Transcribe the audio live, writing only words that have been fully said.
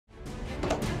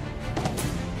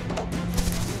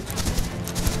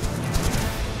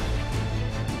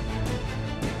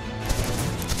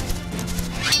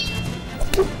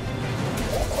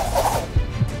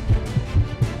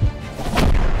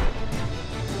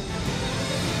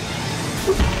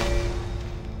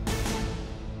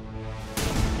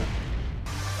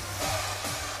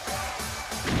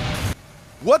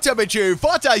What's up, it's you?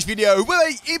 For today's video, with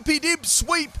a Impidimp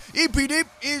sweep. Impidimp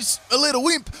is a little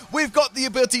imp. We've got the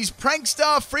abilities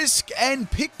Prankster, Frisk, and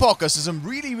Pickpocket. So some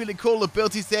really cool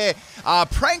abilities there.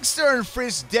 Prankster and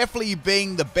Frisk definitely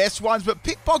being the best ones, but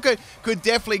Pickpocket could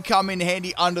definitely come in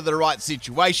handy under the right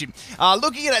situation.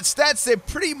 Looking at its stats, they're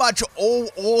pretty much all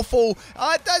awful.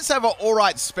 It does have an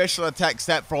alright special attack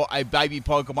stat for a baby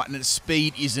Pokemon, and its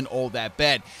speed isn't all that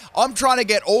bad. I'm trying to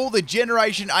get all the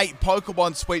Generation 8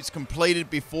 Pokemon sweeps completed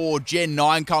before Gen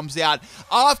 9 comes out.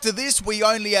 After this, we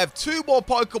only have 2 more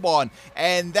Pokemon,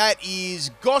 and that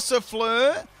is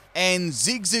Gossifleur and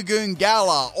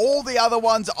Zigzagoon-Gala. All the other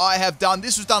ones I have done.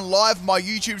 This was done live on my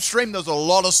YouTube stream. There's a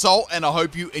lot of salt, and I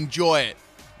hope you enjoy it.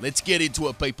 Let's get into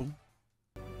it, people.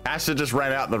 Asta just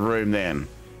ran out the room then.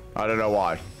 I don't know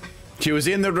why. She was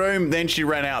in the room, then she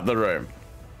ran out the room.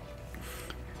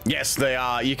 Yes, they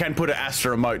are. You can put an Asta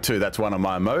emote too. That's one of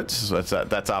my emotes. So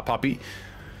that's our puppy.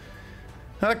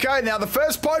 Okay, now the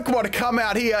first Pokemon to come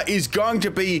out here is going to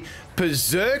be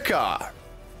Berserker.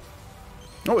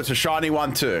 Oh, it's a shiny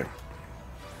one too.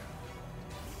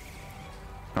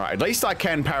 All right, at least I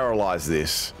can paralyze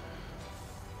this.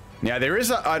 Now there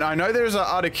is a, I know there is an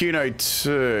Articuno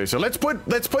too. So let's put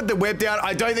the web down.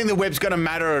 I don't think the web's going to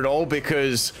matter at all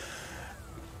because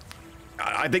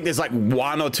I think there's like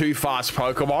 1 or 2 fast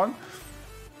Pokemon.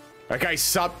 Okay,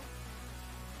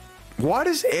 why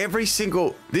does every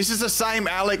single... This is the same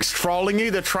Alex trolling you?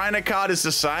 The trainer card is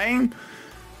the same?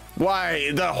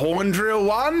 Wait, the Horndrill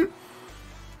one?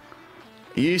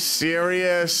 Are you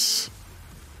serious?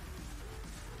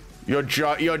 You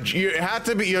have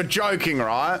to be... You're joking,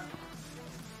 right?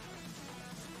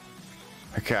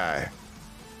 Okay.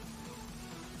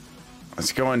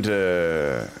 Let's go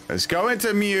into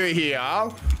Mew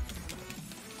here.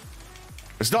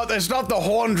 It's not the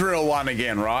Horndrill one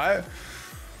again, right?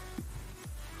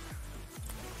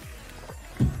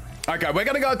 Okay, we're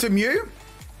gonna go to Mew.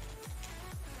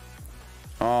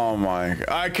 Oh my,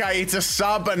 okay, it's a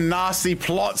sub and nasty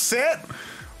plot set.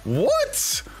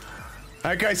 What?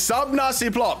 Okay, sub nasty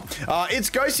plot. It's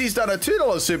Ghosty's done a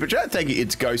 $2 super chat. Thank you,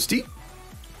 It's Ghosty.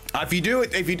 I think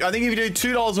if you do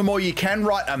 $2 or more, you can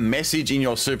write a message in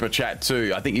your super chat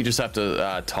too. I think you just have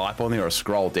to type on there or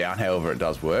scroll down, however it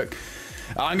does work.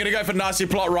 I'm gonna go for nasty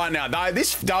plot right now. No,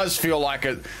 this does feel like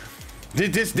a,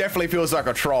 this definitely feels like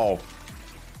a troll.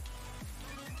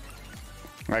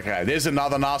 Okay, there's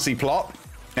another nasty plot.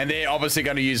 And they're obviously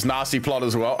going to use nasty plot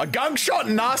as well. A gunk shot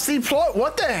nasty plot?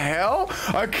 What the hell?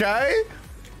 Okay.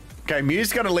 Okay,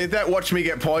 Mew's going to live that. Watch me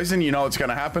get poisoned. You know what's going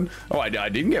to happen. Oh, I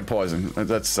didn't get poisoned.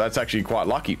 That's actually quite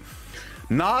lucky.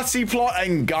 Nasty plot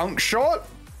and gunk shot.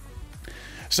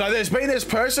 So there's been this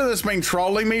person that's been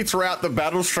trolling me throughout the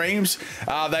battle streams.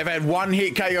 They've had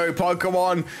 1-hit KO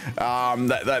Pokemon.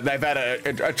 They've had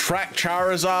a track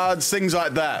Charizards, things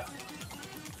like that.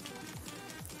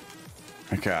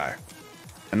 Okay.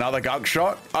 Another gunk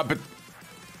shot. A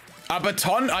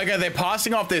baton. Okay, they're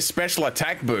passing off their special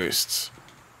attack boosts.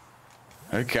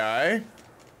 Okay.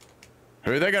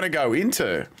 Who are they going to go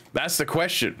into? That's the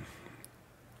question.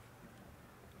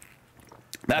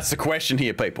 That's the question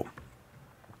here, people.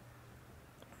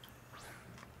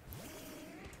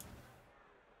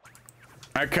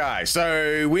 Okay,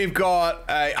 so we've got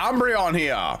a Umbreon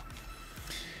here.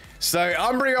 So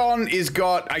Umbreon is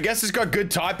got, I guess it's got good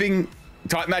type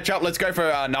matchup. Let's go for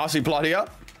a nasty plot here.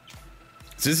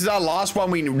 So this is our last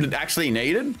one we actually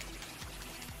needed.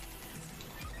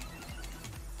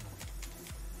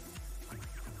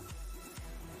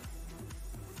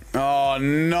 Oh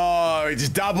no, it's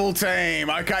double team.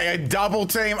 Okay, a double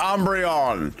team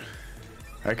Umbreon.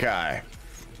 Okay.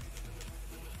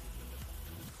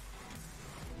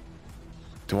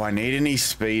 Do I need any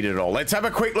speed at all? Let's have a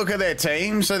quick look at their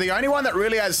team. So the only one that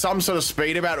really has some sort of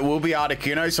speed about it will be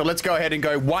Articuno. So let's go ahead and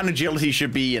go 1 agility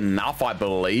should be enough, I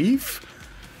believe.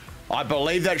 I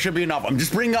believe that should be enough. I'm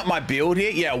just bringing up my build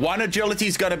here. Yeah, 1 agility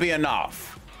is going to be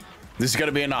enough. This is going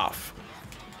to be enough.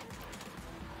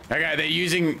 Okay,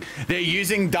 they're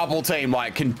using double team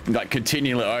like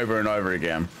continually over and over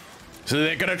again. So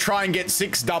they're going to try and get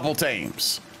 6 double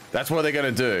teams. That's what they're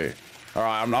going to do. All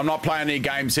right, I'm not playing any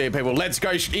games here, people. Let's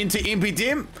go into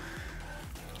Impidimp.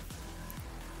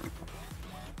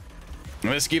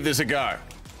 Let's give this a go.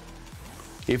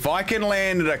 If I can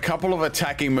land a couple of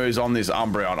attacking moves on this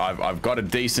Umbreon, I've got a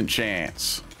decent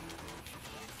chance.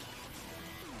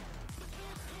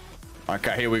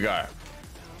 Okay, here we go.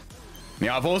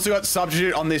 Now, I've also got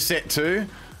Substitute on this set too.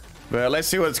 But let's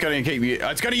see what it's going to keep you.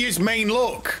 It's going to use Mean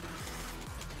Look.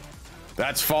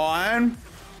 That's fine.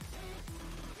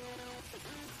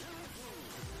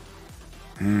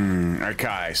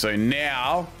 Okay, so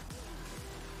now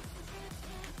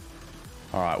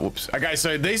All right, whoops. Okay,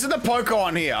 so these are the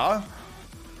Pokemon here.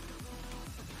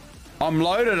 I'm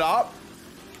loaded up.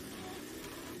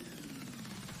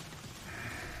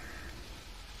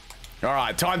 All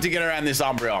right, time to get around this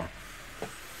Umbreon.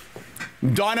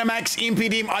 Dynamax,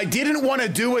 Impidimp. I didn't want to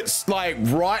do it like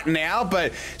right now,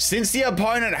 but since the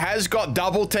opponent has got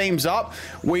double teams up,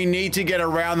 we need to get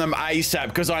around them ASAP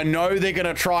because I know they're going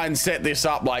to try and set this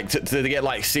up like to get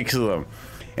like 6 of them.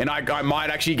 And I might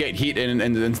actually get hit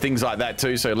and things like that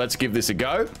too, so let's give this a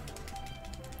go.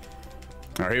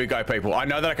 All right, here we go, people. I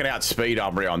know that I can outspeed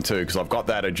Umbreon too because I've got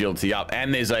that agility up,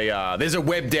 and there's a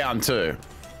web down too.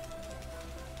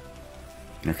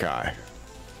 Okay.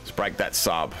 Let's break that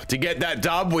sub. To get that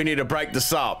dub, we need to break the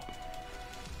sub.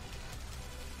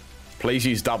 Please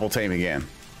use double team again.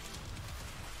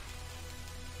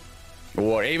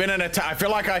 Or even an attack. I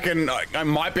feel like I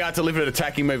might be able to live an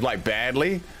attacking move like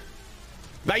badly.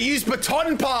 They use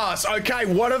baton pass. Okay,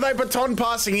 what are they baton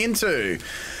passing into?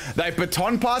 They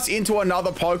baton pass into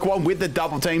another Pokemon with the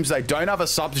double teams. They don't have a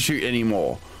substitute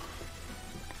anymore.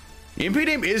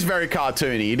 Impidimp is very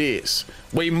cartoony. It is.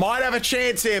 We might have a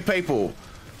chance here, people.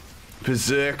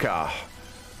 Berserker.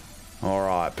 All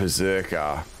right,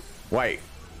 Berserker. Wait.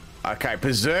 Okay,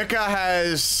 Berserker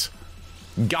has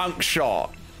Gunk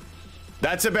Shot.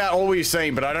 That's about all we've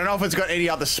seen, but I don't know if it's got any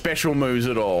other special moves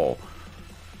at all.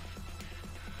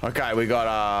 Okay, we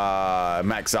got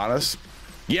Max Zanis.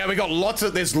 Yeah, we got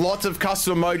there's lots of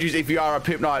custom emojis if you are a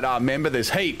PIMPNITE member.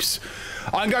 There's heaps.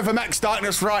 I'm going for Max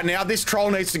Darkness right now. This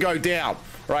troll needs to go down.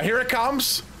 Right, here it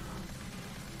comes.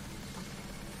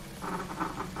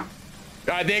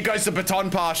 There goes the baton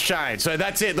pass chain. So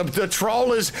that's it. The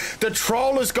troll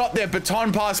has got their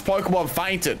baton pass Pokemon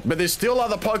fainted, but there's still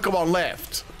other Pokemon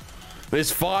left.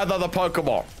 There's 5 other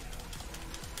Pokemon.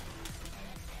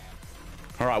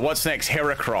 All right, what's next?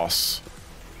 Heracross.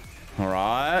 All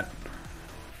right.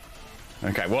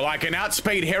 Okay, well, I can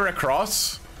outspeed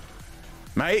Heracross.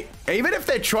 Mate, even if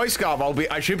they're Choice Scarf,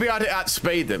 I should be able to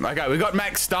outspeed them. Okay, we got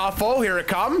Max Starfall. Here it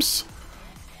comes.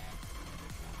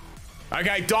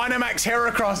 Okay, Dynamax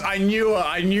Heracross. I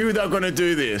knew they were going to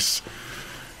do this.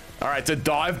 All right, it's a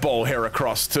Dive Ball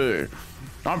Heracross too.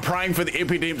 I'm praying for the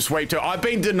Impidimp sweep too. I've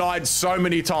been denied so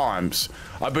many times.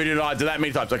 I've been denied to that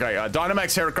many times. Okay,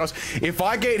 Dynamax Heracross. If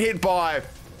I get hit by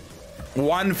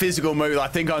one physical move, I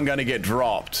think I'm going to get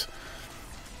dropped.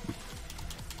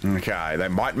 Okay, they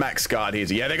might max guard here.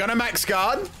 Yeah, they're going to max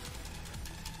guard.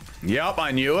 Yep,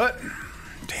 I knew it.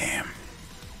 Damn.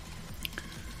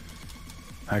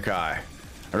 Okay.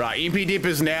 All right, Impidimp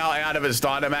is now out of its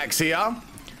Dynamax here.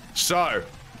 So,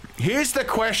 here's the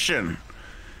question.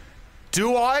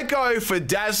 Do I go for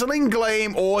Dazzling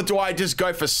Gleam or do I just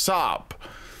go for Sup?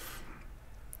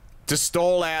 To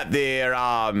stall out their,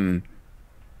 to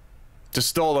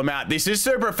stall them out. This is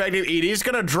super effective. It is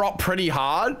going to drop pretty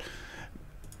hard.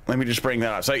 Let me just bring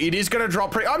that up. So it is going to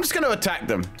drop pretty... I'm just going to attack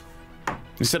them.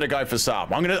 Instead of go for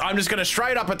Sup. I'm just going to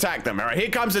straight up attack them. All right, here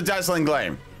comes the Dazzling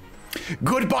Gleam.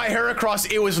 Goodbye,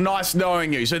 Heracross. It was nice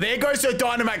knowing you. So there goes the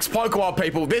Dynamax Pokemon,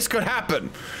 people. This could happen.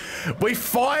 We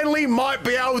finally might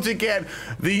be able to get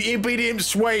the Impidimp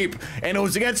sweep, and it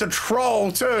was against a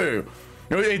troll too.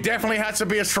 It definitely has to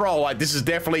be a troll. Like, this is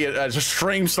definitely a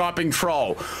stream sniping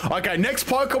troll. Okay, next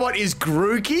Pokemon is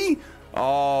Grookey.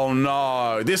 Oh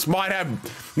no, this might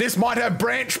have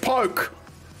branch poke.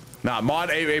 No,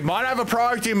 it might have a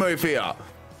priority move here.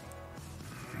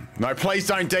 No, please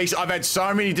don't I've had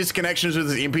so many disconnections with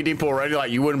this Impidimp already,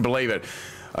 like you wouldn't believe it.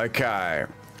 Okay.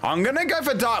 I'm gonna go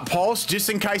for Dark Pulse just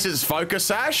in case it's Focus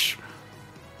Sash.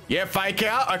 Yeah, fake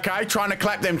out. Okay, trying to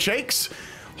clap them cheeks.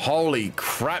 Holy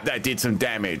crap, that did some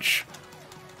damage.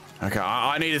 Okay,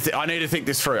 I need to think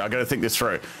this through. I gotta think this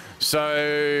through.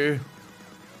 So,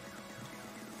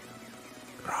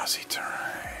 grassy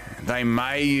terrain. They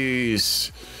may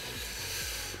use.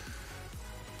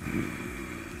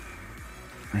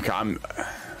 Okay, I'm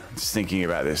just thinking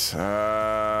about this.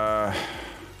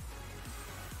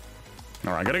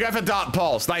 All right, gonna go for Dark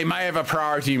Pulse. They may have a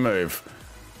priority move.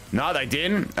 No, they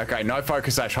didn't. Okay, no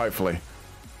Focus Sash, hopefully.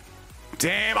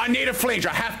 Damn, I need a flinch.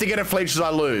 I have to get a flinch as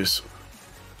I lose.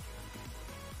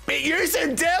 It used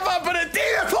Endeavor, but it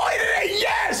didn't point it.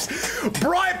 Yes!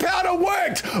 Bright Powder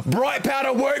worked. Bright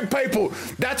Powder worked, people.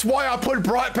 That's why I put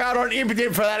Bright Powder on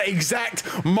Impidimp for that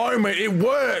exact moment. It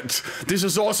worked. This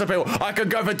is awesome, people. I could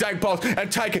go for Dark Pulse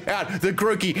and take out the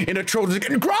Grookey in a children's...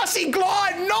 Grassy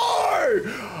Glide, no!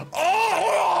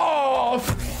 Oh,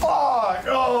 fuck.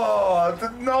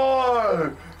 Oh,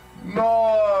 no.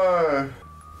 No.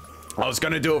 I was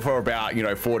going to do it for about,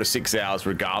 4 to 6 hours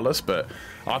regardless, but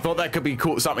I thought that could be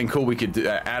cool, something cool we could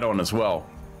add on as well.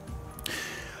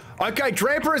 Okay,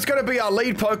 Drampa is going to be our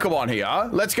lead Pokemon here.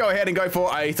 Let's go ahead and go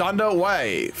for a Thunder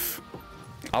Wave.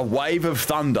 A wave of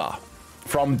thunder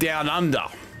from down under.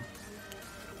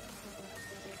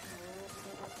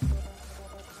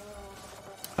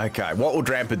 Okay, what will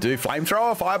Drampa do?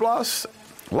 Flamethrower, Fire Blast?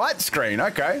 Light Screen,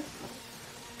 okay.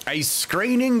 A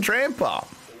screening Drampa.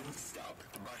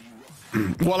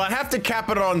 Well, I'd have to cap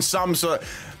it on some sort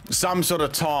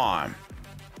of time.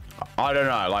 I don't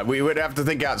know. Like, we would have to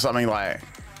think out something like...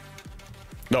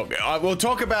 Look, we'll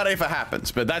talk about it if it happens,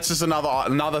 but that's just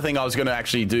another thing I was going to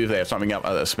actually do there, something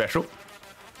up special.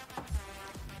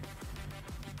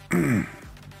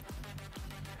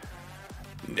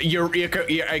 You're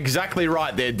exactly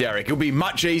right there, Derek. It would be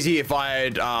much easier if I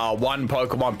had one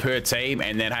Pokemon per team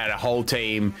and then had a whole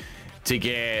team to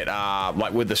get,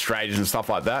 like with the strategies and stuff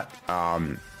like that.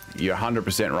 You're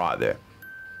 100% right there.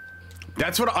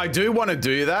 That's what I do want to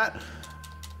do that.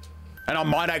 And I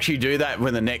might actually do that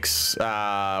when the next,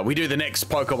 we do the next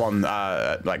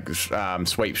Pokemon,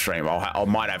 sweep stream. I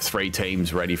might have 3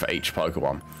 teams ready for each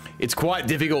Pokemon. It's quite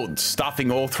difficult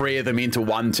stuffing all 3 of them into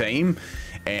one team.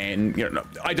 And, you know,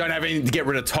 I don't have anything to get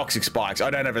rid of toxic spikes. I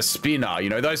don't have a spinner, you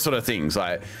know, those sort of things.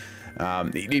 Like,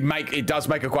 it does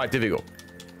make it quite difficult.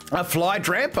 A fly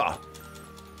Drampa.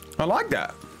 I like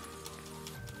that.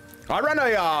 I ran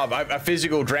a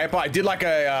physical Drampa. I did like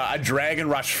a Dragon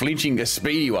Rush flinching, a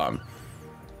speedy one.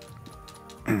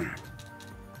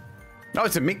 No,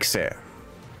 it's a mix set.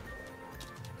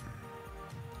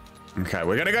 Okay,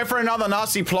 we're gonna go for another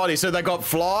nasty plotty. So they got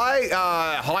Fly,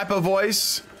 Hyper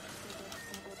Voice.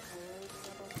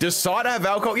 Does cider have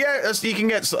alcohol? Yeah, you can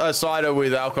get cider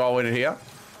with alcohol in it here.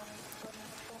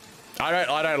 I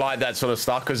don't like that sort of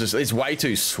stuff because it's way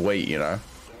too sweet, you know.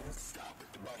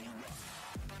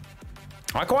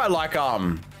 I quite like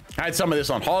I had some of this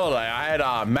on holiday. I had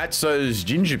Matzo's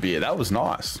ginger beer. That was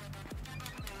nice.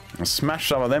 I smashed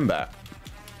some of them back.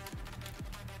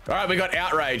 All right, we got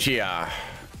Outrage here.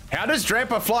 How does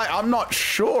Drampa fly? I'm not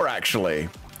sure, actually.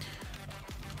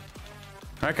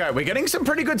 Okay, we're getting some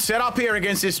pretty good setup here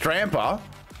against this Drampa.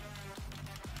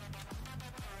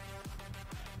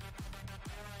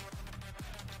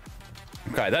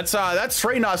 Okay, that's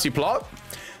 3 nasty plot.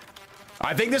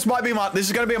 I think this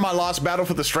is going to be my last battle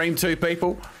for the stream too,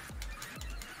 people.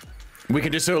 We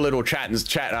can just do a little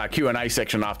Q&A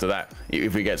section after that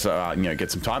if we get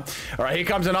some time. All right, here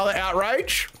comes another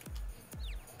Outrage.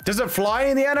 Does it fly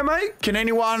in the anime? Can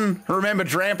anyone remember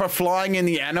Drampa flying in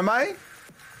the anime? I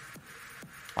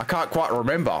can't quite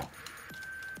remember.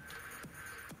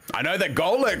 I know that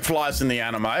Golurk flies in the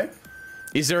anime.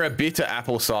 Is there a bitter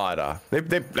apple cider?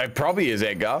 There probably is,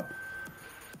 Edgar.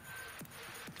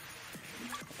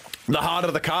 The heart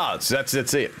of the cards. That's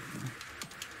it.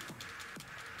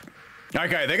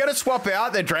 Okay, they're going to swap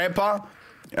out their Drampa.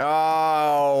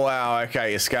 Oh, wow.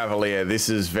 Okay, Escavalier. This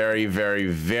is very, very,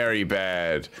 very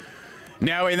bad.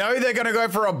 Now, we know they're going to go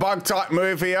for a bug type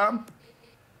move here.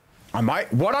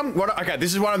 Okay,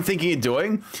 this is what I'm thinking of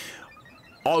doing.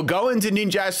 I'll go into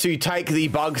Ninjas to take the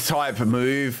bug type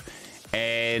move.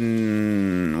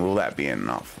 And will that be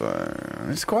enough?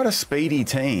 It's quite a speedy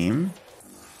team.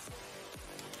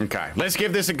 Okay, let's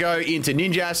give this a go into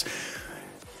Ninjas.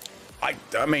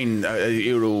 I mean,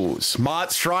 it'll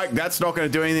Smart Strike. That's not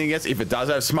going to do anything against. If it does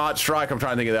have Smart Strike, I'm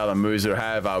trying to think of the other moves that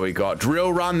have. We got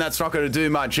Drill Run. That's not going to do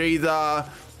much either.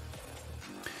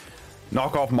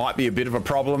 Knockoff might be a bit of a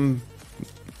problem.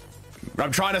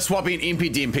 I'm trying to swap in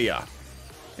Impidimp here.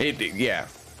 Yeah.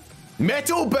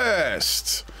 Metal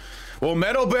Burst. Well,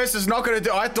 Metal Burst is not going to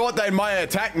do. I thought they might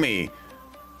attack me.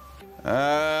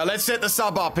 Let's set the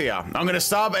sub up here. I'm going to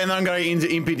sub and then I'm going into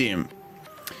Impidimp.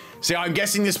 See, I'm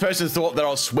guessing this person thought that I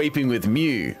was sweeping with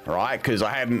Mew, right? Because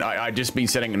I'd just been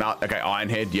setting it up. Okay,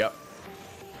 Ironhead, yep.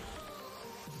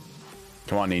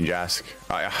 Come on, Ninjask.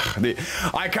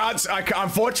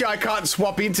 Unfortunately, I can't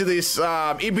swap into this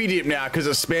Impidimp now because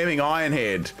of spamming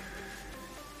Ironhead.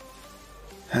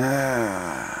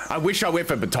 I wish I went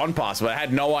for Baton Pass, but I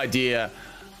had no idea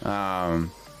that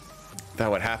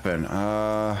would happen.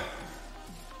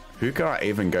 Who can I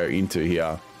even go into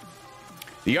here?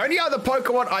 The only other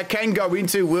Pokemon I can go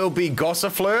into will be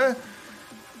Gossifleur,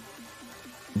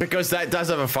 because that does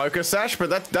have a Focus Sash, but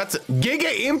that's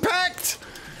Giga Impact?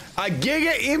 A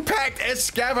Giga Impact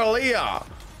Escavalier.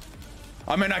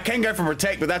 I mean, I can go for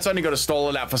Protect, but that's only got to stall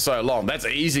it out for so long. That's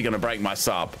easy going to break my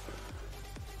sub.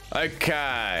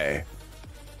 Okay.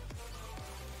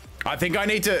 I think I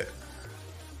need to...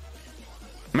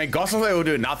 I mean, Gossifleur will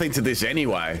do nothing to this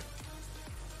anyway.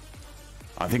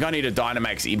 I think I need a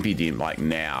Dynamax Impidimp, like,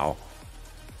 now.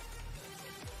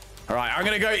 All right, I'm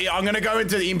gonna go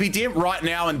into the Impidimp right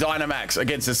now and Dynamax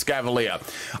against the Scavalier.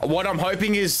 What I'm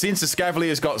hoping is, since the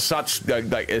Scavalier's got such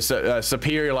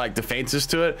superior like defenses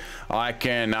to it, I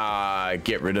can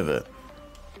get rid of it.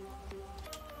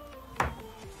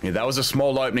 Yeah, that was a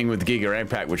small opening with Giga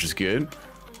Impact, which is good.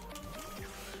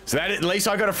 So that at least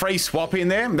I got a free swap in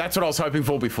there. That's what I was hoping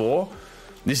for before.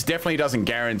 This definitely doesn't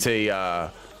guarantee. Oh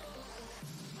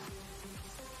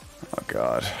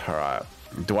god! All right.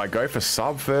 Do I go for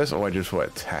sub first, or I just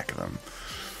want to attack them?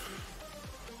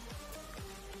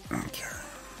 Okay.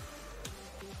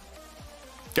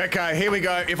 Okay, here we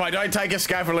go. If I don't take a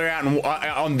Scavalier out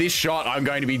on this shot, I'm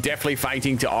going to be definitely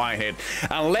fainting to Ironhead.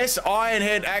 Unless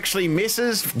Ironhead actually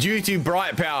misses due to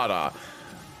Bright Powder.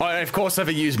 And of course, if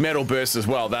I use Metal Burst as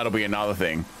well, that'll be another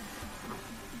thing.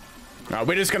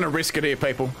 We're just going to risk it here,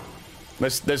 people.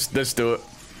 Let's do it.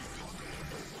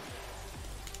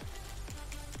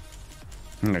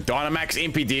 Dynamax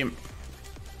Impidimp.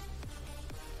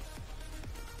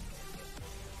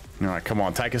 All right, come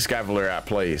on, take a Scavalier out,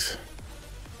 please.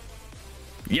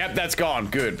 Yep, that's gone.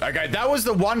 Good. Okay, that was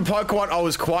the one Pokemon I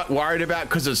was quite worried about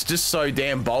because it's just so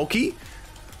damn bulky.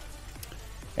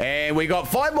 And we got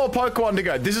 5 more Pokemon to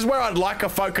go. This is where I'd like a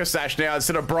Focus Sash now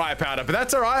instead of Bright Powder, but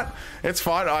that's all right. It's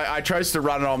fine. I chose to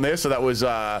run it on there, so that was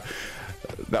that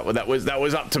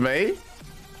was up to me.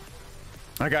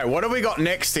 Okay, what have we got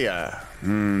next here?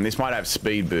 This might have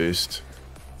Speed Boost.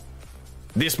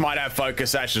 This might have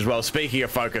Focus Sash as well. Speaking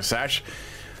of Focus Sash.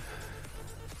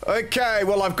 Okay,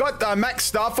 well, I've got Max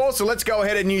Starfall, so let's go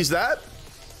ahead and use that.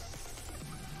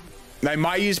 They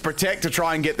may use Protect to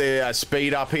try and get their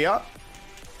speed up here.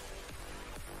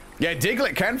 Yeah,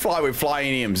 Diglett can fly with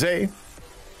Flying EMZ.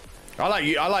 I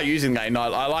like using that.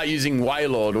 I like using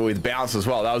Wailord with Bounce as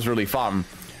well. That was really fun.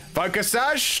 Focus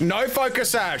Sash? No Focus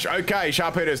Sash. Okay,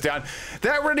 Sharpedo's down.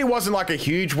 That really wasn't like a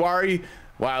huge worry.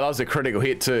 Wow, that was a critical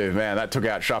hit too. Man, that took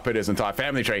out Sharpedo's entire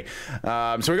family tree.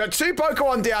 So we've got 2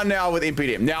 Pokemon down now with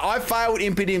Impidimp. Now, I've failed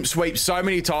Impidimp sweep so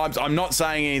many times. I'm not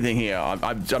saying anything here.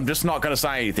 I'm just not going to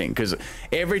say anything because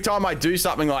every time I do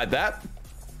something like that,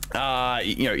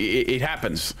 you know, it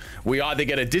happens. We either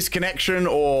get a disconnection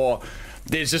or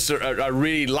there's just a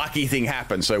really lucky thing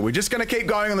happen. So we're just going to keep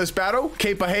going on this battle,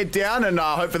 keep our head down, and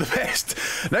hope for the best.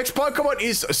 Next Pokemon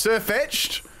is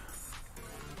Surfetched.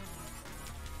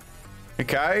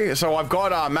 Okay, so I've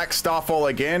got Max Starfall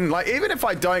again. Like, even if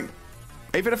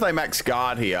they max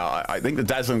guard here, I think the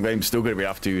Dazzling Gleam's still going to be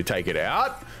enough to take it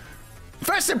out.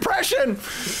 First impression!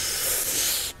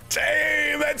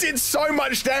 Damn, that did so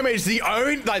much damage. The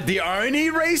only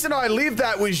reason I lived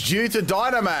that was due to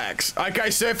Dynamax. Okay,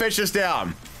 Surfetch is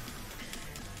down.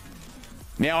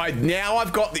 Now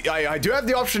I've got I do have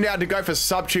the option now to go for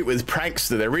Substitute with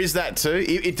Prankster. There is that too.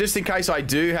 Just in case I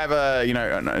do have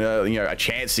a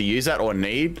chance to use that or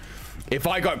need. If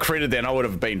I got critted, then I would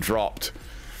have been dropped.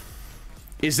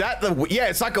 Is that the... Yeah,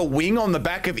 it's like a wing on the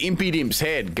back of Impidimp's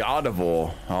head.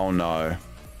 Gardevoir. Oh no.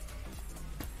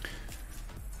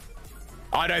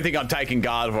 I don't think I'm taking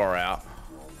Gardevoir out.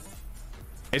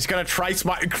 It's going to trace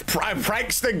my...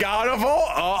 Prankster Gardevoir?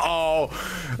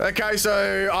 Uh-oh. Okay,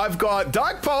 so I've got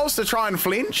Dark Pulse to try and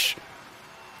flinch.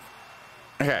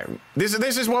 Okay, this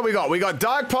is what we got. We got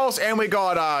Dark Pulse and we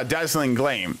got Dazzling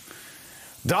Gleam.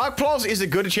 Dark Pulse is a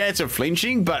good chance of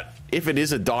flinching, but if it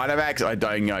is a Dynamax, I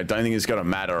don't think it's going to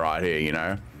matter right here, you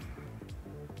know.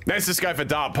 Let's just go for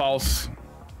Dark Pulse.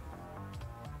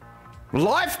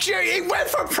 Life Dew! He went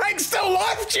for Prankster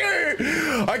Life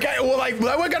Dew! Okay, well, they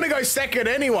were going to go second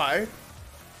anyway.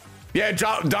 Yeah,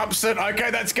 dumps it. Okay,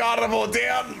 that's Gardevoir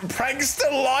down. Prankster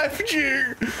Life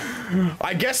Dew!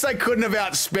 I guess they couldn't have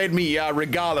outsped me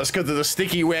regardless because of the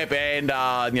Sticky Web and,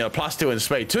 +2 in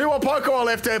speed. 2 more Pokemon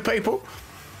left there, people.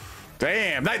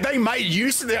 Damn, they made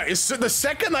use of that. The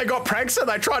second they got Prankster,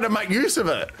 they tried to make use of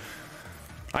it.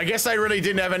 I guess they really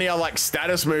didn't have any other, like,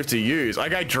 status move to use.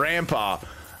 Okay, Drampa.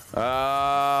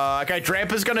 Okay,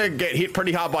 Drampa's gonna get hit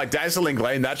pretty hard by Dazzling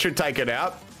Gleam. That should take it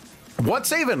out.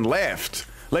 What's even left?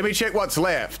 Let me check what's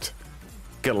left.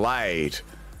 Gallade.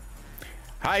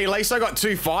 Hey, at least I got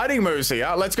 2 fighting moves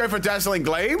here. Let's go for Dazzling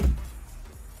Gleam.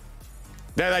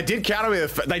 They did counter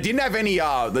with... They didn't have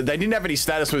any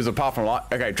status moves apart from...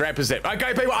 Okay, Drampa's there.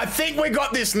 Okay, people, I think we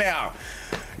got this now.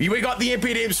 We got the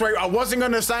Impidimp sweep. I wasn't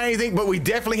going to say anything, but we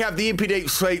definitely have the Impidimp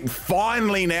sweep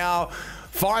finally now.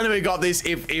 Finally, we got this.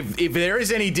 If there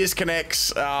is any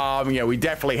disconnects, we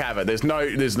definitely have it.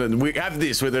 We have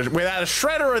this without a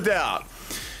shredder of doubt.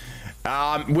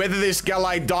 Whether this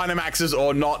Gallade Dynamaxes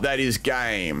or not, that is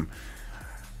game.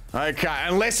 Okay,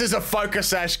 unless there's a Focus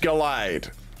Sash Gallade.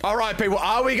 All right, people,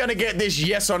 are we going to get this?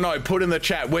 Yes or no? Put in the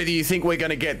chat whether you think we're going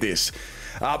to get this.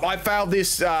 I failed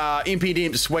this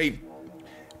Impidimp sweep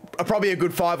probably a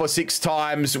good 5 or 6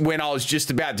 times when I was just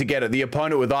about to get it. The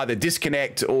opponent would either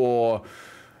disconnect or...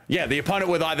 Yeah, the opponent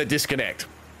would either disconnect.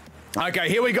 Okay,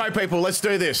 here we go, people. Let's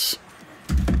do this.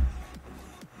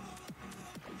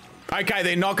 Okay,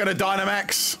 they're not going to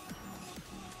Dynamax.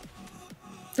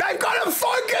 They've got a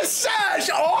Focus Sash!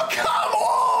 Oh, come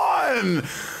on!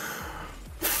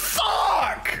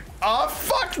 Fuck! Oh,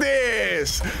 fuck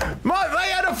this! They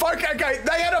had a Focus... Okay,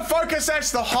 they had a Focus Sash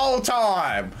the whole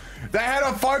time. They had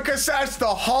a Focus Sash the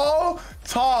whole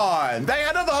time. They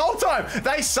had it the whole time.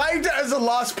 They saved it as the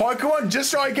last Pokemon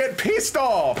just so I get pissed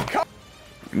off.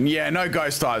 Yeah, no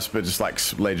ghost types, but just like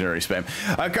legendary spam.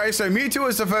 Okay, so Mewtwo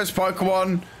is the first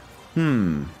Pokemon.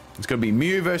 It's gonna be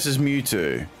Mew versus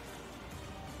Mewtwo.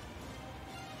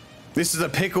 This is a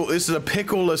pickle. This is a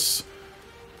pickleless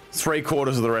 3/4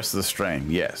 of the rest of the stream.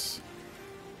 Yes.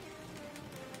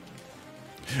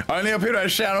 Only a Peter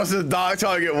Shadows to the dark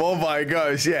type get walled by a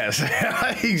ghost. Yes,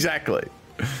 exactly.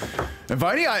 If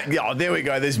only I... Oh, there we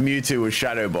go. There's Mewtwo with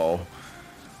Shadow Ball.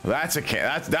 That's a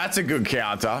good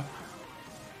counter.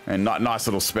 And nice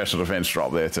little special defense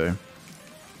drop there too.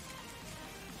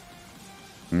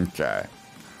 Okay.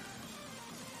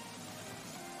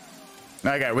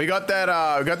 Okay, we got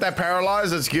that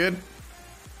paralyzed. That's good.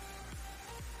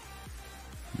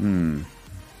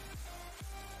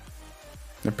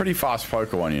 They're pretty fast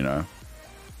Pokemon, you know.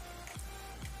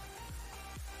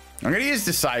 I'm gonna use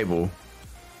Disable.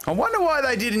 I wonder why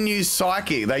they didn't use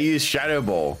Psychic. They used Shadow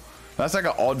Ball. That's like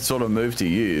an odd sort of move to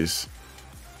use.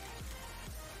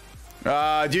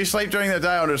 Do you sleep during the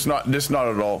day or just not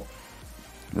at all?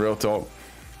 Real talk.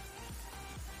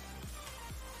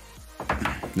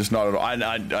 Just not at all.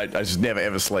 I just never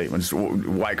ever sleep. I just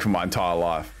wake for my entire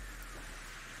life.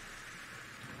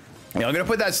 Yeah, I'm going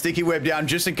to put that sticky web down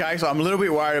just in case. I'm a little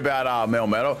bit worried about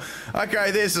Melmetal.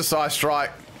 Okay, there's the Psy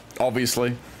Strike,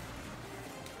 obviously.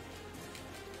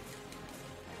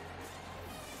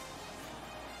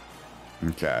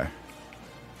 Okay.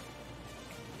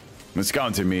 It's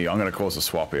going to me. I'm going to cause a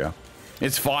swap here.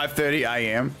 It's 5:30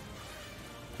 a.m.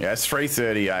 Yeah, it's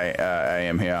 3:30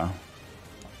 a.m. here.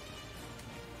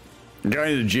 I'm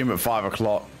going to the gym at 5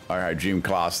 o'clock. Okay, gym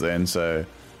class then, so...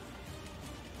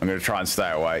 I'm gonna try and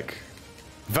stay awake.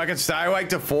 If I can stay awake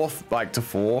to 4,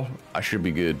 I should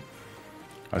be good.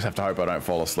 I just have to hope I don't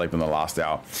fall asleep in the last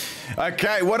hour.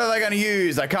 Okay, what are they gonna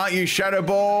use? They can't use Shadow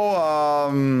Ball.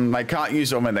 They can't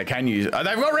use, I mean, they can use, they've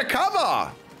got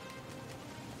Recover.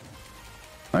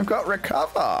 They've got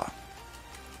Recover.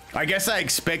 I guess they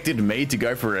expected me to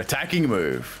go for an attacking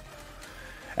move.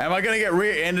 Am I gonna get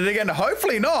rear-ended again?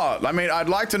 Hopefully not. I mean, I'd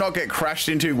like to not get crashed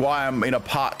into while I'm in a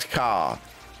parked car.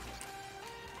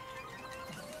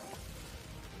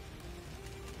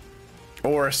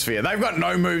 Aura Sphere. They've got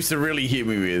no moves to really hit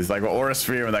me with. They've got Aura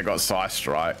Sphere and they've got Psy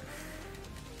Strike.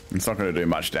 It's not going to do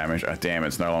much damage. Oh, damn,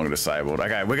 it's no longer disabled.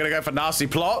 Okay, we're going to go for Nasty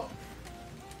Plot.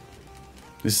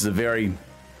 This is a very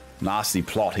nasty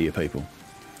plot here, people.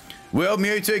 Will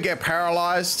Mewtwo get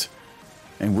paralyzed?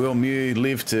 And will Mew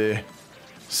live to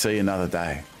see another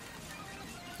day?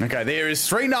 Okay, there is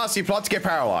 3 nasty plots get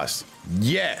paralyzed.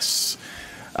 Yes.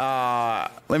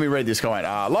 Let me read this comment.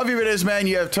 Love your videos, man.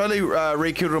 You have totally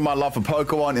rekindled my love for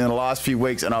Pokemon in the last few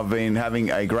weeks, and I've been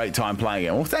having a great time playing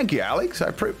it. Well, thank you, Alex. I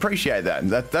appreciate that.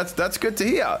 That's good to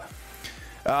hear.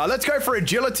 Let's go for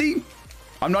agility.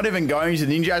 I'm not even going to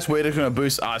Ninjas. We're just going to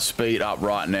boost our speed up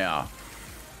right now.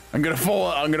 I'm gonna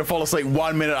fall asleep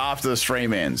 1 minute after the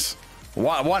stream ends.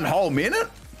 One whole minute?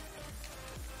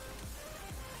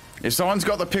 If someone's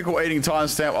got the pickle eating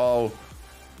timestamp,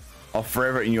 I'll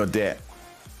forever in your debt.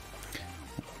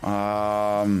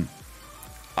 +8.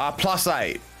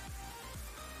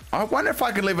 I wonder if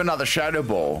I can leave another Shadow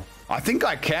Ball. I think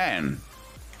I can.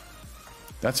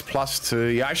 That's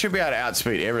 +2. Yeah, I should be able to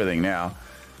outspeed everything now.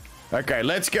 Okay,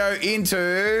 let's go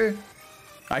into...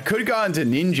 I could go into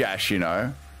Ninjask, you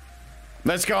know.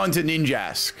 Let's go into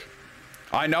Ninjask.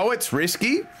 I know it's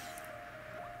risky.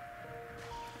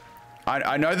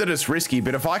 I know that it's risky,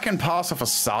 but if I can pass off a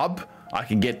sub, I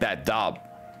can get that dub.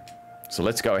 So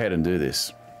let's go ahead and do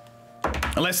this.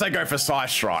 Unless they go for Psy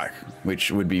Strike,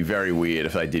 which would be very weird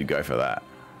if they did go for that.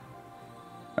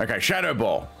 Okay, Shadow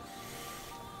Ball.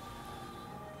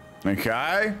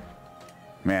 Okay.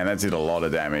 Man, that did a lot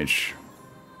of damage.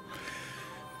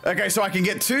 Okay, so I can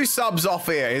get 2 subs off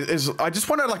here. I just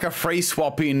wanted like a free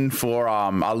swap in for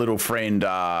our little friend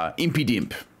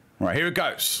Impidimp. All right, here it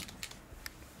goes.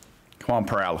 Come on,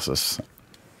 paralysis.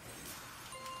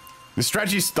 The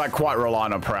strategy's like quite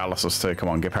reliant on paralysis too. Come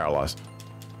on, get paralyzed.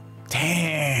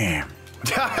 Damn.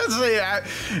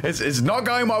 it's not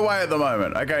going my way at the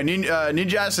moment. Okay,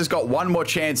 Ninjas has got one more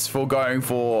chance for going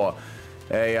for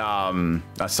a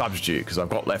substitute because I've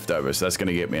got leftovers, so that's going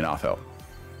to get me enough help.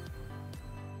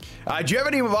 Do you have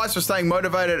any advice for staying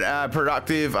motivated,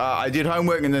 productive? I did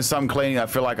homework and then some cleaning. I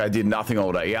feel like I did nothing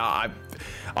all day. Yeah,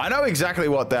 I know exactly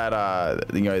what that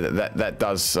that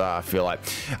does feel like.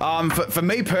 For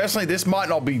me personally, this might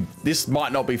not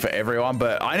be for everyone,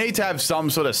 but I need to have some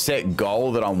sort of set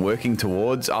goal that I'm working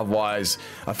towards. Otherwise,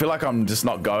 I feel like I'm just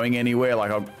not going anywhere.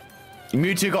 Like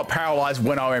Mewtwo got paralyzed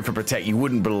when I went for Protect. You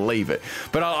wouldn't believe it.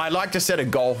 But I like to set a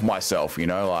goal for myself. You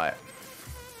know, like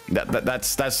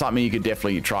that's something you could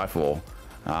definitely try for.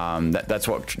 That's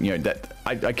what, you know, that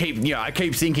I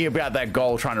keep thinking about that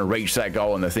goal, trying to reach that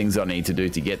goal and the things I need to do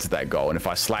to get to that goal. And if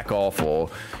I slack off or,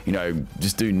 you know,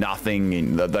 just do nothing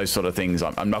and those sort of things,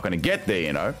 I'm not going to get there,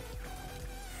 you know.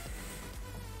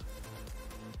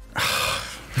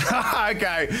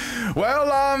 Okay, well,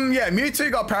 yeah,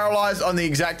 Mewtwo got paralyzed on the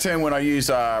exact turn when I used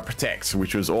Protect,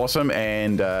 which was awesome,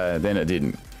 and then it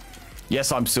didn't.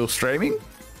 Yes, I'm still streaming.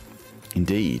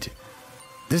 Indeed.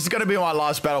 This is going to be my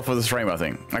last battle for the stream, I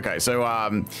think. Okay, so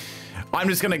I'm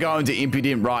just going to go into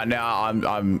Impidimp right now.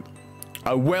 I'm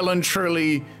well and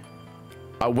truly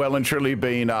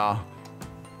been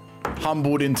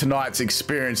humbled in tonight's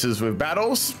experiences with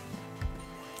battles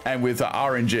and with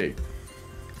RNG.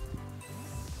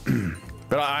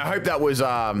 But I hope that was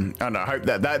I don't know. I hope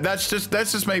that's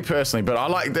just me personally. But I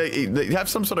like they have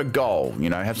some sort of goal. You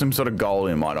know, have some sort of goal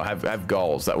in mind, or have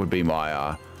goals. That would be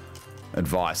my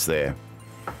advice there.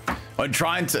 I'd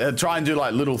try and do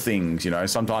like little things, you know,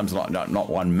 sometimes not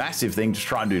one massive thing, just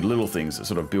try and do little things that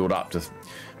sort of build up to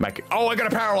make it. Oh, I got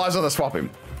to paralyze on the swap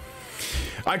him.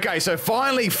 Okay, so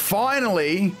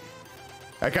finally,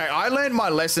 okay, I learned my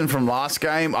lesson from last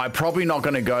game. I'm probably not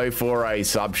going to go for a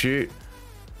substitute.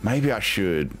 Maybe I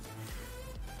should.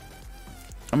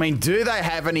 I mean, do they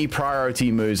have any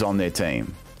priority moves on their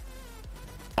team?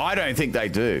 I don't think they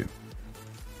do.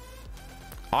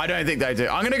 I don't think they do.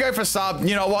 I'm going to go for sub.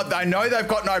 You know what? I know they've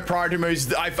got no priority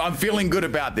moves. I'm feeling good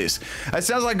about this. It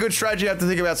sounds like a good strategy. I have to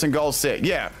think about some goals set.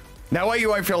 Yeah. Now, what you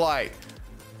won't feel like?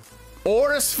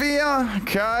 Aura Sphere.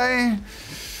 Okay.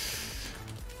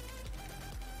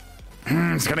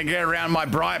 It's going to get around my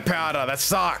Bright Powder. That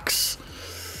sucks.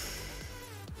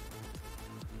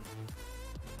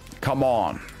 Come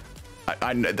on.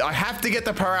 I have to get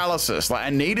the paralysis. Like, I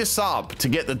need a sub to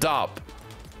get the dub.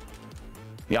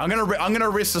 Yeah, I'm gonna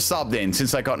risk the sub then,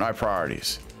 since I got no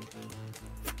priorities.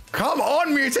 Come on,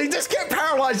 Mewtwo, just get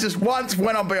paralyzed just once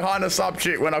when I'm behind a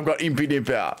substitute when I've got Impidimp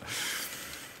out.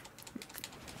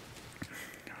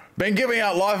 Been giving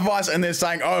out life advice and then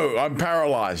saying, oh, I'm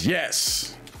paralyzed.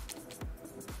 Yes.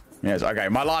 Yes, okay,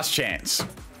 my last chance.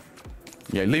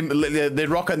 Yeah, they're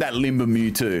rocking that Limber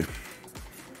Mewtwo.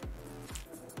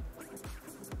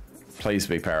 Please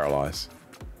be paralyzed.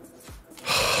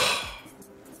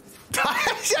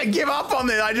 I give up on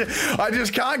this. I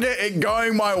just can't get it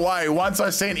going my way. Once I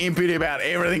send Impidimp out,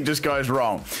 everything just goes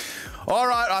wrong. All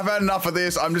right, I've had enough of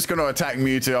this. I'm just going to attack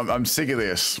Mewtwo. I'm sick of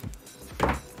this.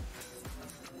 All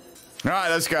right,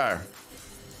 let's go.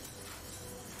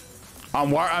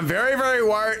 I'm very, very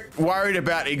worried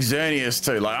about Xerneas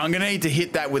too. Like, I'm going to need to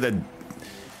hit that with a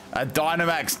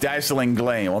Dynamax Dazzling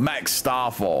Gleam or Max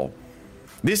Starfall.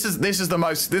 This is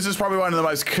probably one of the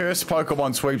most cursed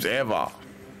Pokemon sweeps ever.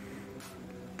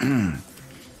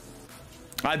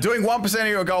 Doing 1% of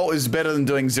your goal is better than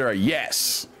doing 0.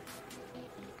 Yes.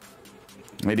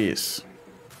 It is.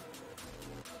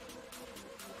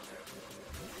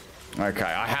 Okay,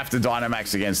 I have to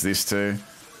Dynamax against this too.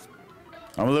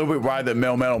 I'm a little bit worried that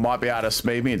Melmetal might be able to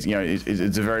speed me. It's, you know,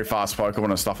 it's a very fast Pokemon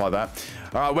and stuff like that.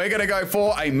 All right, we're going to go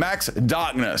for a Max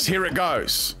Darkness. Here it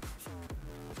goes.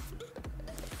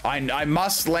 I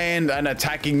must land an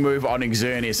attacking move on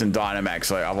Xerneas and Dynamax,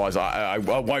 so otherwise I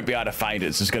won't be able to feint it.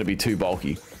 It's just going to be too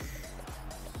bulky.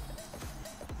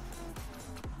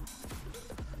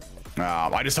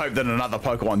 I just hope that another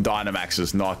Pokemon Dynamax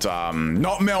is not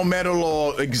Melmetal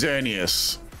or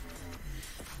Xerneas.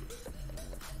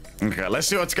 Okay, let's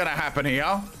see what's going to happen here.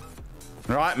 All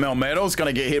right, Melmetal's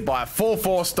going to get hit by a full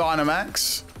force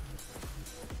Dynamax.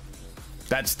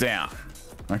 That's down.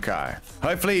 Okay.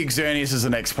 Hopefully Xerneas is the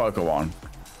next Pokemon.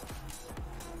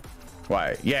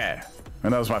 Wait, yeah.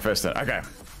 And that was my first turn. Okay.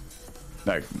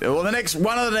 No. Well,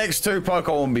 one of the next two Pokemon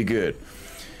will be good.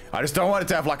 I just don't want it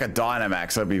to have like a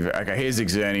Dynamax. That'd be okay. Here's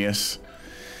Xerneas.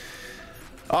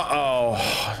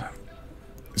 Uh-oh.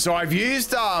 So I've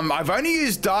only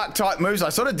used Dark type moves. I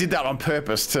sort of did that on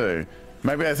purpose too.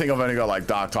 Maybe I think I've only got like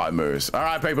Dark type moves. All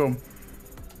right, people.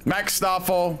 Max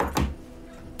Starfall.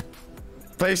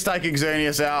 Please take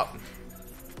Xerneas out.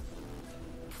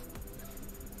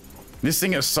 This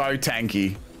thing is so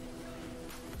tanky.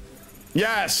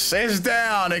 Yes, it's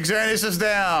down. Xerneas is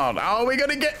down. Are we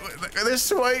gonna get this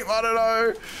sweep? I don't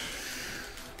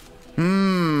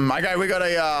know. Okay, we got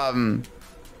a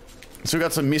so we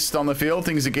got some mist on the field.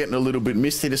 Things are getting a little bit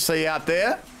misty to see out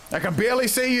there. I can barely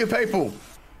see you people.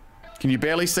 Can you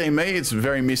barely see me? It's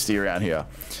very misty around here.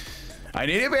 I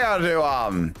need to be able to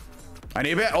I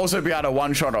need to also be able to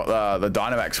one-shot the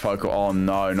Dynamax poker. Oh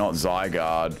no, not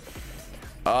Zygarde.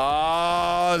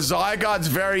 Oh, Zygarde's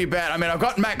very bad. I mean, I've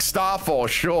got Max Starfall,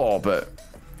 sure, but...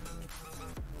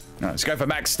 No, let's go for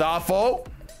Max Starfall.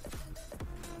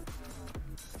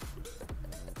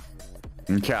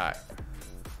 Okay.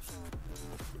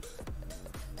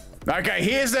 Okay,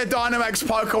 here's their Dynamax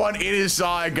Pokemon. It is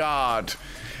Zygarde.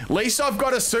 At least I've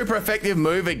got a super effective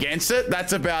move against it.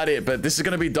 That's about it. But this is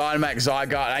going to be Dynamax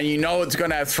Zygarde, and you know it's going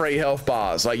to have 3 health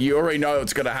bars. Like, you already know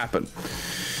it's going to happen.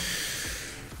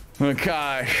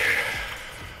 Okay.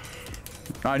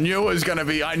 I knew that it was going to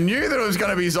be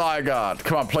Zygarde.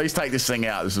 Come on, please take this thing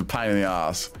out. This is a pain in the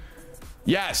ass.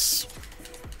 Yes.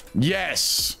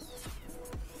 Yes.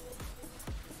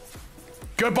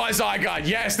 Goodbye, Zygarde.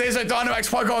 Yes, there's a Dynamax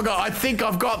Pokemon. I think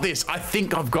I've got this. I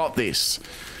think I've got this.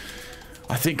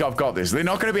 They're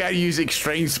not going to be able to use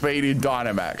extreme speed in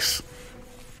Dynamax.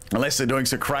 Unless they're doing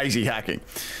some crazy hacking.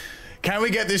 Can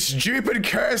we get this stupid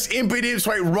cursed Impidimp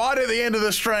sweep right at the end of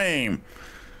the stream?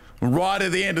 Right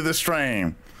at the end of the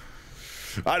stream.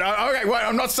 Okay, wait,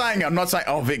 I'm not saying. Oh,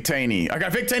 Victini. Okay,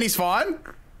 Victini's fine.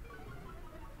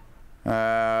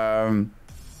 I'm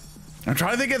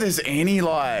trying to think if there's any,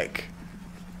 like...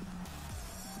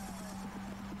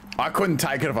 I couldn't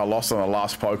take it if I lost on the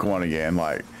last Pokemon again.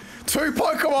 Like, 2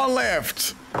 Pokemon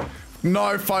left.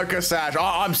 No Focus Sash. Oh,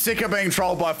 I'm sick of being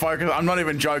trolled by Focus. I'm not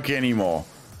even joking anymore.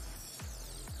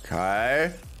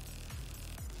 Okay.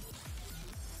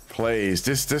 Please,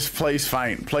 just please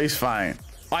faint. Please faint.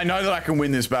 I know that I can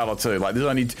win this battle too. Like, there's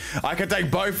only... I can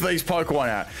take both of these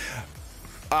Pokemon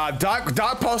out. Dark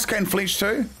Pulse can flinch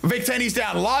too. Victini's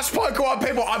down. Last Pokemon,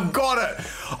 people. I've got it.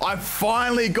 I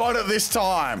finally got it this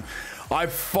time. I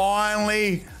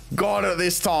finally got it.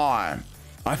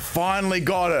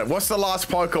 What's the last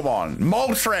Pokemon?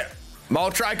 Moltres.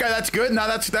 Okay, that's good. No,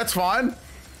 that's fine.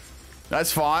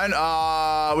 That's fine.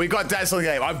 We got Dazzling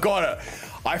Game. I've got it.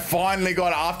 I finally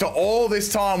got it. After all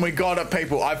this time, we got it,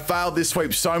 people. I failed this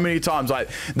sweep so many times. Like,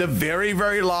 the very,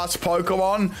 very last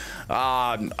Pokemon,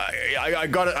 I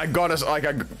got it. Like,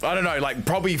 I don't know, like,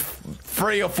 probably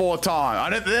 3 or 4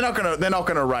 times. They're not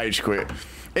gonna rage quit.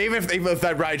 Even if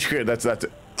they rage quit, that's it.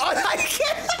 Oh, they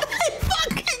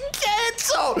fucking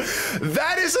cancel.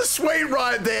 That is a sweep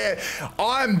right there.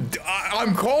 I'm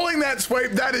calling that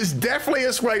sweep. That is definitely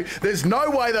a sweep. There's no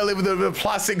way they live with the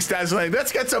 +6 Dazzling.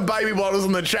 Let's get some baby bottles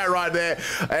in the chat right there.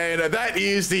 And that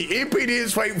is the Impidimp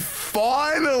sweep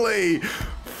finally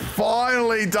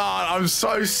done. I'm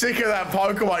so sick of that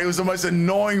Pokemon. It was the most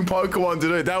annoying Pokemon to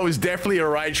do. That was definitely a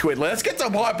rage quit. Let's get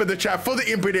some hype in the chat for the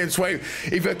Impidimp sweep.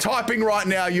 If you're typing right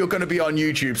now, you're going to be on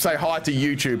YouTube. Say hi to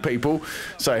YouTube, people.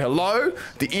 Say hello.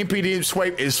 The Impidimp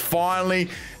sweep is finally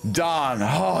done.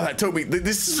 Oh, that took me...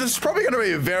 This is probably going to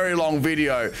be a very long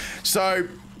video. So...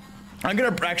 I'm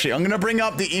going to bring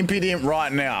up the Impidimp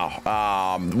right now.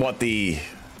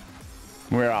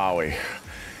 Where are we?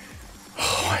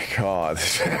 Oh my god,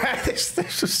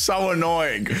 this is so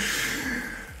annoying.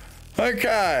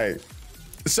 Okay,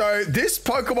 so this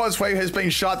Pokemon sweep has been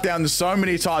shut down so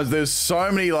many times. There's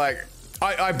so many, like,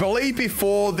 I believe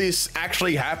before this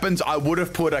actually happens, I would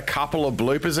have put a couple of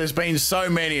bloopers. There's been so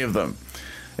many of them.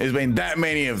 There's been that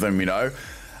many of them, you know.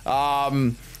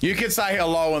 You can say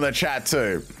hello in the chat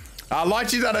too.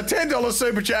 Lychee's done a $10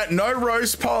 super chat. No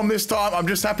roast poem this time. I'm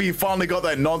just happy you finally got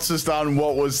that nonsense done.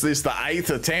 What was this, the 8th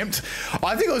attempt?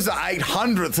 I think it was the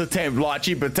 800th attempt,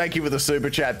 Lychee, but thank you for the super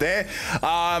chat there.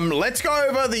 Let's go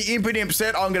over the Impidimp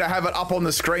set. I'm going to have it up on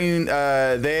the screen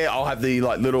there. I'll have the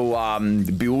like little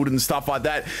build and stuff like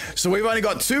that. So we've only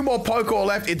got 2 more Pokemon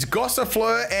left. It's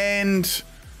Gossifleur and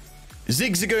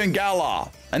Zigzagoon Galar.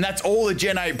 And that's all the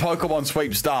Gen 8 Pokemon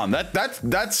sweeps done. That's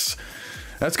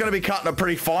going to be cutting it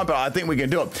pretty fine, but I think we can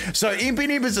do it. So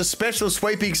Impidimp is a special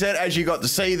sweeping set, as you got to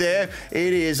see there.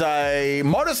 It is a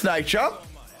modest nature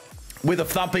with a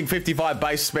thumping 55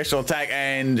 base special attack,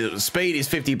 and speed is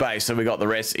 50 base. So we got the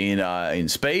rest in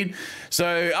speed.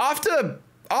 So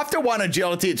after 1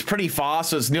 agility, it's pretty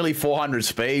fast. So it's nearly 400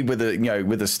 speed with a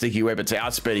with a sticky web. It's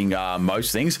outspeeding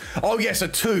most things. Oh yes, a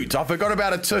toot. I forgot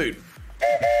about a toot.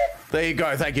 There you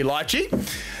go. Thank you, Lychee.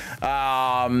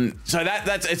 So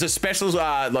it's a special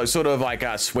sort of like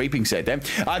a sweeping set then.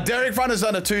 Derek Front has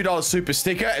done a $2 super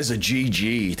sticker as a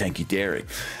GG. Thank you, Derek.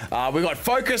 We got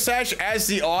Focus Sash as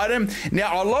the item.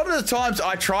 Now, a lot of the times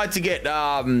I tried to get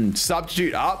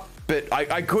Substitute up, but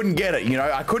I couldn't get it, you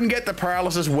know. I couldn't get the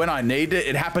paralysis when I needed it.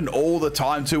 It happened all the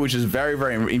time too, which is very,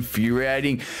 very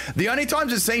infuriating. The only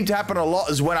times it seemed to happen a lot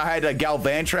is when I had a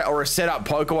Galvantria or a setup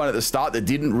Pokemon at the start that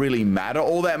didn't really matter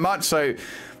all that much. So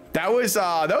that was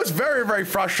very, very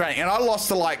frustrating. And I lost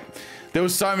to like, there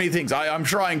was so many things. I'm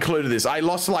sure I included this. I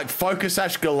lost to like Focus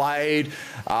Sash Gallade.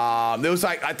 There was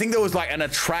like, I think there was like an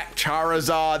Attract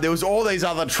Charizard. There was all these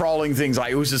other trolling things.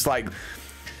 Like it was just like,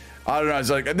 I don't know. It's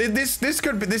like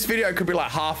this video could be like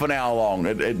half an hour long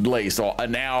at least, or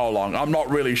an hour long. I'm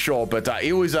not really sure, but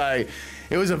it was a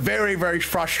very, very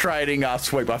frustrating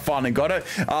sweep. I finally got it.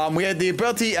 We had the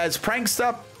ability as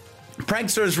Prankster.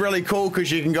 Prankster is really cool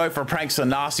because you can go for Prankster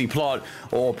Nasty Plot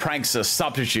or Prankster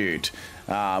Substitute,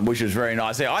 which is very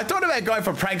nice. Yeah, I thought about going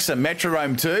for Prankster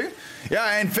Metrodome too.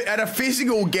 Yeah, and a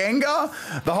physical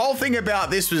Gengar. The whole thing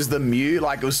about this was the Mew.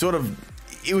 Like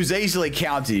it was easily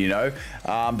counted, you know.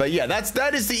 But yeah,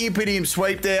 that is the Impidimp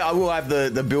sweep there. I will have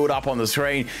the build up on the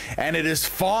screen, and it is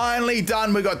finally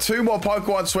done. We got 2 more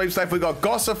Pokemon sweeps left. We got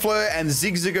Gossifleur and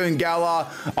Zigzagoon Galar.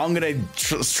 I'm gonna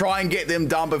try and get them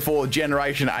done before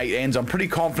Generation 8 ends. I'm pretty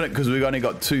confident because we've only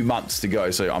got 2 months to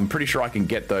go, so I'm pretty sure I can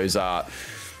get those,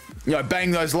 you know, bang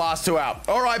those last 2 out.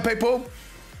 All right, people.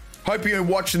 Hope you're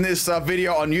watching this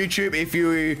video on YouTube. If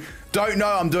you don't know,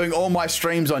 I'm doing all my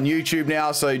streams on YouTube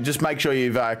now, so just make sure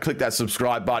you've clicked that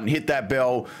subscribe button, hit that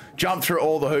bell, jump through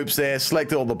all the hoops there,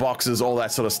 select all the boxes, all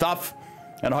that sort of stuff.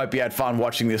 And I hope you had fun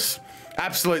watching this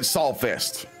absolute soul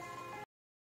fest.